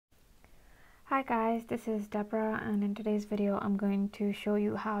Hi guys, this is Deborah, and in today's video I'm going to show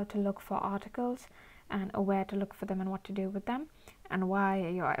you how to look for articles and where to look for them and what to do with them and why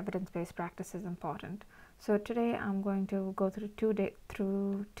your evidence-based practice is important. So today I'm going to go through two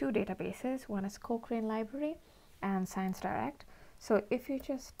databases. One is Cochrane Library and ScienceDirect. So if you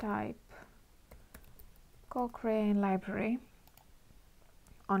just type Cochrane Library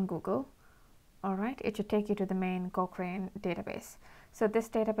on Google, alright, it should take you to the main Cochrane database. So this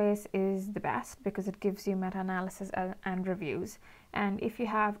database is the best because it gives you meta-analysis and reviews. And if you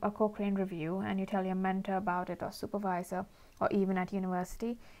have a Cochrane review and you tell your mentor about it, or supervisor, or even at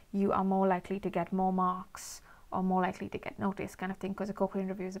university, you are more likely to get more marks or more likely to get noticed, kind of thing, because a Cochrane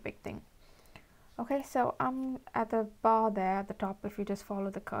review is a big thing. Okay, so I'm at the bar there at the top. If you just follow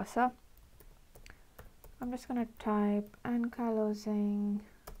the cursor, I'm just going to type ankylosing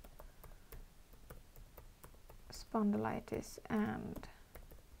spondylitis and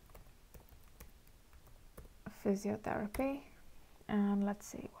physiotherapy, and let's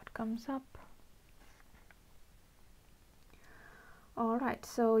see what comes up. All right,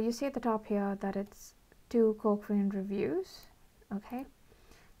 so you see at the top here that it's 2 Cochrane reviews, okay,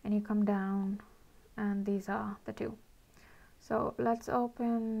 and you come down and these are the 2. So let's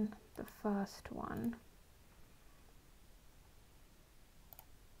open the first one.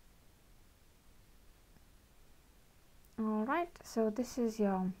 All right, so this is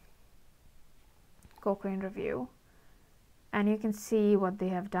your Cochrane review, and you can see what they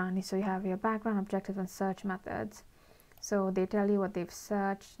have done. So you have your background, objectives, and search methods. So they tell you what they've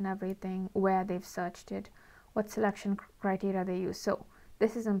searched and everything, where they've searched it, what selection criteria they use. So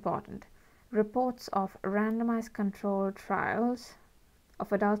this is important. Reports of randomized controlled trials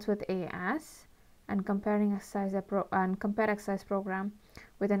of adults with AS and comparing compared exercise program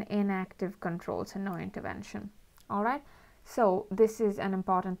with an inactive controls and no intervention. All right, so this is an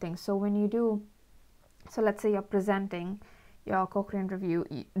important thing. So when you do, so let's say you're presenting your Cochrane review,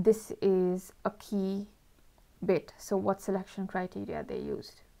 this is a key bit. So what selection criteria they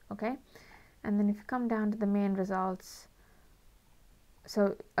used, okay? And then if you come down to the main results,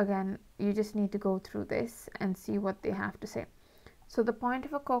 so again, you just need to go through this and see what they have to say. So the point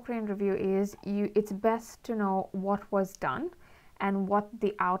of a Cochrane review is it's best to know what was done and what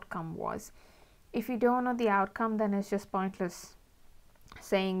the outcome was. If you don't know the outcome, then it's just pointless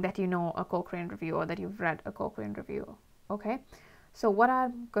saying that you know a Cochrane review or that you've read a Cochrane review, okay? So what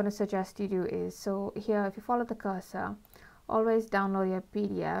I'm going to suggest you do is, so here if you follow the cursor, always download your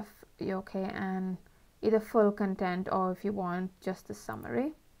PDF, okay, and either full content or if you want just the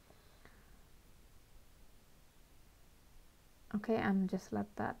summary, okay, and just let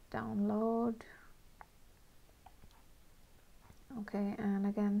that download, okay, and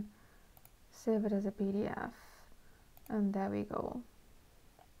again save it as a PDF, and there we go.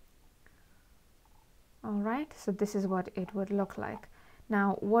 All right, so this is what it would look like.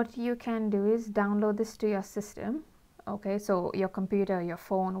 Now what you can do is download this to your system, okay, so your computer, your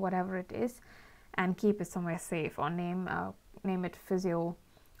phone, whatever it is, and keep it somewhere safe, or name it physio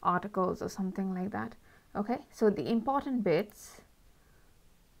articles or something like that. Okay, so the important bits,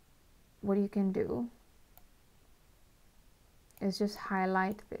 what you can do is just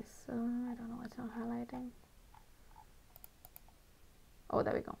highlight this. I don't know, it's not highlighting. Oh,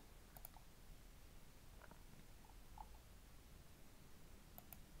 there we go.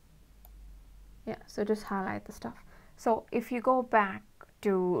 Yeah, so just highlight the stuff. So if you go back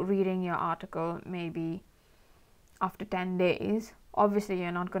to reading your article maybe after 10 days, obviously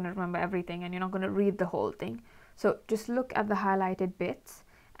you're not going to remember everything and you're not going to read the whole thing. So just look at the highlighted bits,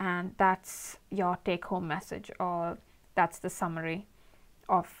 and that's your take-home message, or that's the summary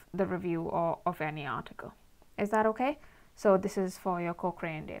of the review or of any article. Is that okay? So this is for your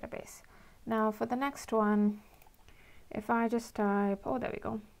Cochrane database. Now for the next one, if I just type, oh, there we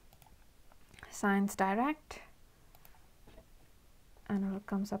go, ScienceDirect, and it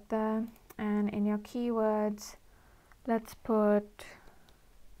comes up there, and in your keywords, let's put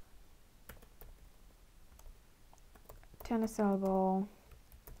tennis elbow,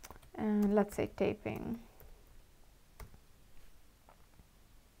 and let's say taping.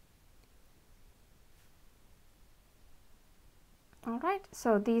 All right,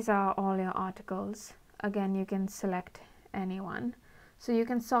 so these are all your articles. Again, you can select anyone. So you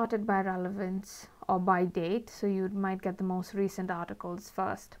can sort it by relevance or by date. So you might get the most recent articles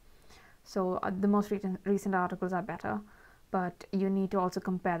first. So the most recent articles are better, but you need to also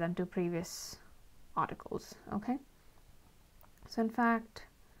compare them to previous articles, okay? So in fact,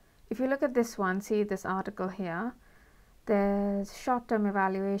 if you look at this one, see this article here, there's short-term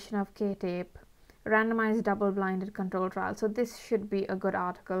evaluation of K-tape randomized double-blinded control trial. So this should be a good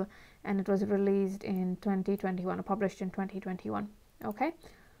article, and it was released in 2021 or published in 2021. Okay,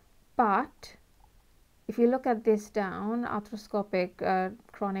 but if you look at this down, arthroscopic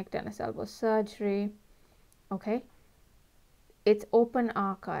chronic tennis elbow surgery, okay, it's open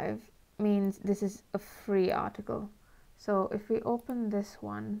archive, means this is a free article. So if we open this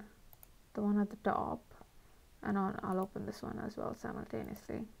one, the one at the top, and I'll open this one as well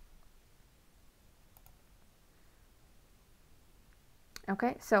simultaneously.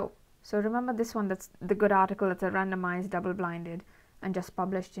 Okay, so remember this one, that's the good article, it's a randomized double-blinded and just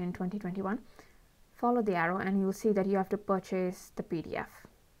published in 2021. Follow the arrow and you'll see that you have to purchase the PDF.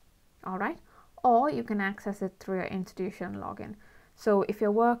 All right, or you can access it through your institution login. So if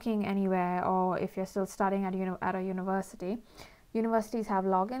you're working anywhere, or if you're still studying at a university, universities have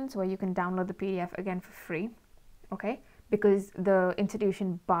logins where you can download the PDF again for free. Okay, because the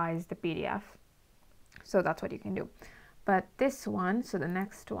institution buys the PDF, so that's what you can do. But this one, so the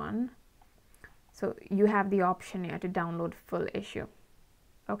next one, so you have the option here to download full issue.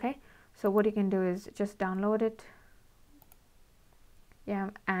 Okay, so what you can do is just download it,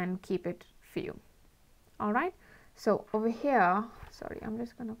 yeah, and keep it for you. All right, so over here, sorry, I'm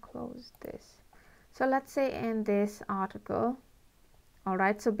just going to close this. So let's say in this article, all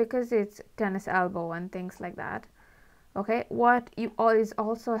right, so because it's tennis elbow and things like that, okay, what is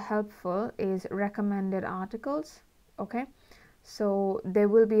also helpful is recommended articles. Okay, so there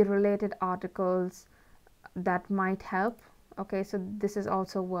will be related articles that might help. Okay, so this is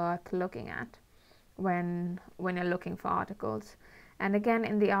also worth looking at when you're looking for articles. And again,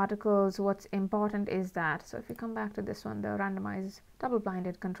 in the articles, what's important is that, so if you come back to this one, the randomized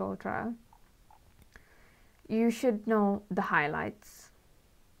double-blinded control trial, you should know the highlights.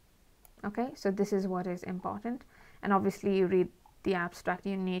 Okay, so this is what is important. And obviously you read the abstract,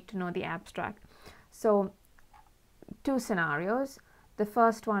 you need to know the abstract. So two scenarios. The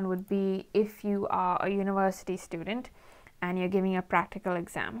first one would be if you are a university student and you're giving your practical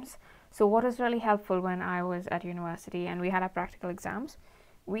exams. So what is really helpful when I was at university and we had our practical exams,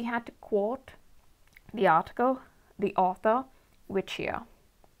 we had to quote the article, the author, which year.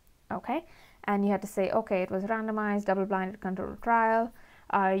 Okay, and you had to say, okay, it was randomized double-blinded controlled trial,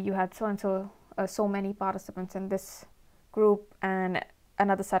 you had so and so so many participants in this group and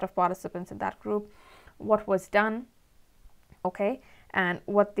another set of participants in that group, what was done, okay, and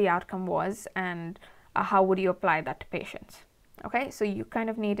what the outcome was, and how would you apply that to patients. Okay, so you kind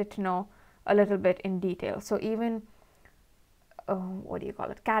of needed to know a little bit in detail. So even what do you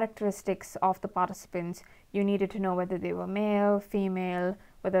call it, characteristics of the participants, you needed to know whether they were male, female,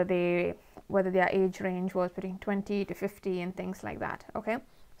 whether their age range was between 20 to 50 and things like that. Okay,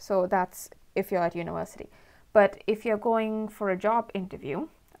 so that's if you're at university. But if you're going for a job interview,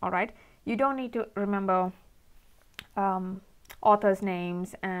 all right, you don't need to remember authors'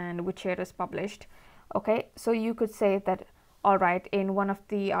 names and which year it was published. Okay, so you could say that, all right, in one of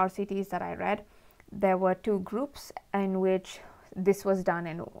the RCTs that I read, there were two groups in which this was done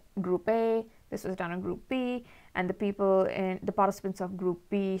in group A, this was done in group B, and the participants of group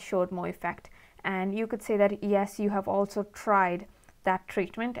B showed more effect. And you could say that, yes, you have also tried that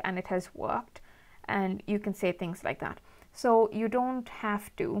treatment and it has worked, and you can say things like that. So you don't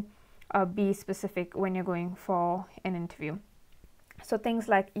have to be specific when you're going for an interview. So things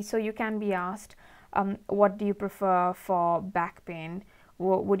like, so you can be asked, what do you prefer for back pain?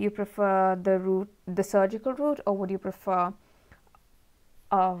 Would you prefer the surgical route, or would you prefer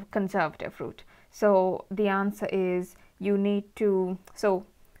a conservative route? So the answer is you need to, so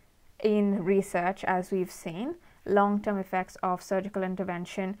in research, as we've seen, long-term effects of surgical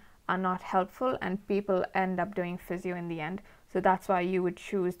intervention are not helpful and people end up doing physio in the end. So that's why you would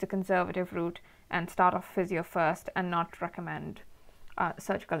choose the conservative route and start off physio first and not recommend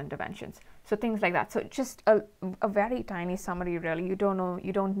surgical interventions. So things like that. So just a very tiny summary, really. You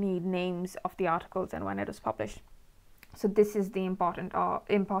don't need names of the articles and when it was published. So this is the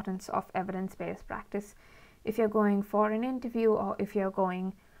importance of evidence-based practice if you're going for an interview, or if you're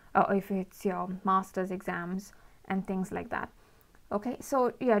going, or if it's your master's exams and things like that. Okay,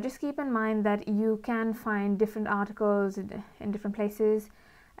 so yeah, just keep in mind that you can find different articles in different places,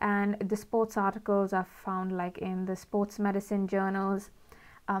 and the sports articles are found like in the sports medicine journals,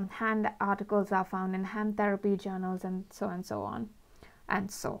 hand articles are found in hand therapy journals, and so on and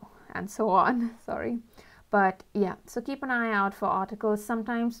so on. Sorry. But yeah, so keep an eye out for articles.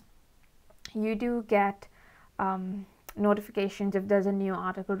 Sometimes you do get notifications if there's a new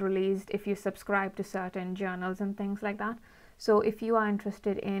article released, if you subscribe to certain journals and things like that. So if you are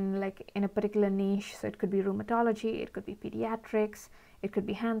interested in a particular niche, so it could be rheumatology, it could be pediatrics, it could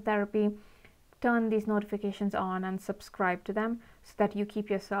be hand therapy, turn these notifications on and subscribe to them so that you keep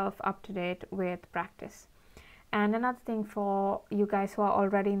yourself up to date with practice. And another thing for you guys who are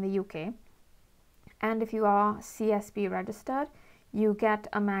already in the UK, and if you are CSP registered, you get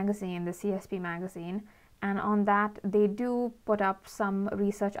a magazine, the CSP magazine, and on that they do put up some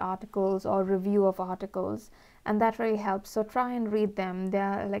research articles or review of articles, and that really helps. So try and read them.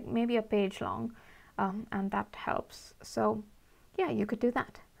 They're like maybe a page long, and that helps. So yeah, you could do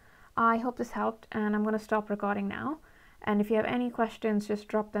that. I hope this helped, and I'm going to stop recording now. And if you have any questions, just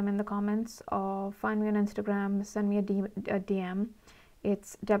drop them in the comments or find me on Instagram, send me a DM.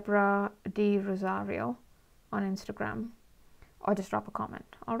 It's Deborah D. Rosario on Instagram, or just drop a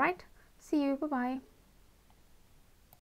comment. All right, see you. Bye bye.